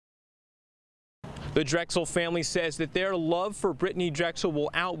The Drexel family says that their love for Brittanee Drexel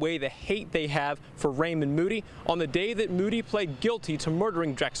will outweigh the hate they have for Raymond Moody on the day that Moody pled guilty to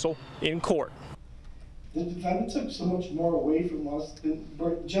murdering Drexel in court. The defendant took so much more away from us than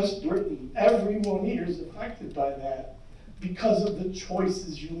just Brittanee. Everyone here is affected by that because of the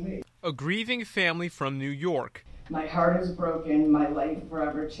choices you make. A grieving family from New York. My heart is broken, my life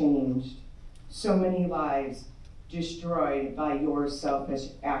forever changed. So many lives destroyed by your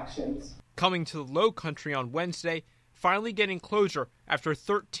selfish actions. Coming to the Low Country on Wednesday, finally getting closure after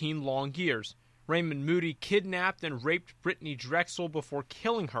 13 long years. Raymond Moody kidnapped and raped Brittanee Drexel before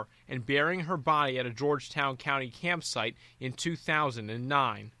killing her and burying her body at a Georgetown County campsite in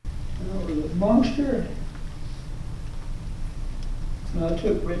 2009. It was a monster. I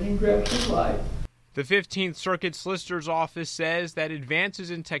took Brittanee Drexel's life. The 15th Circuit Solicitor's Office says that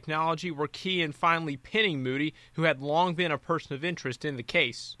advances in technology were key in finally pinning Moody, who had long been a person of interest in the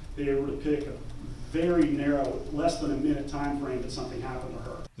case. They were able to pick a very narrow, less than a minute time frame that something happened to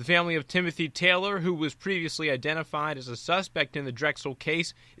her. The family of Timothy Taylor, who was previously identified as a suspect in the Drexel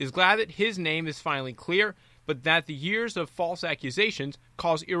case, is glad that his name is finally clear, but that the years of false accusations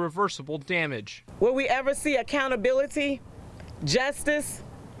cause irreversible damage. Will we ever see accountability, justice?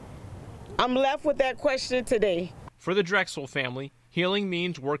 I'm left with that question today. For the Drexel family, healing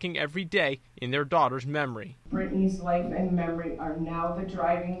means working every day in their daughter's memory. Brittanee's life and memory are now the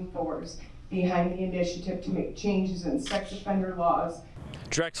driving force behind the initiative to make changes in sex offender laws.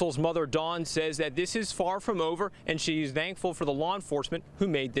 Drexel's mother, Dawn, says that this is far from over, and she is thankful for the law enforcement who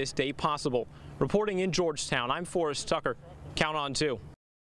made this day possible. Reporting in Georgetown, I'm Forrest Tucker. Count on 2.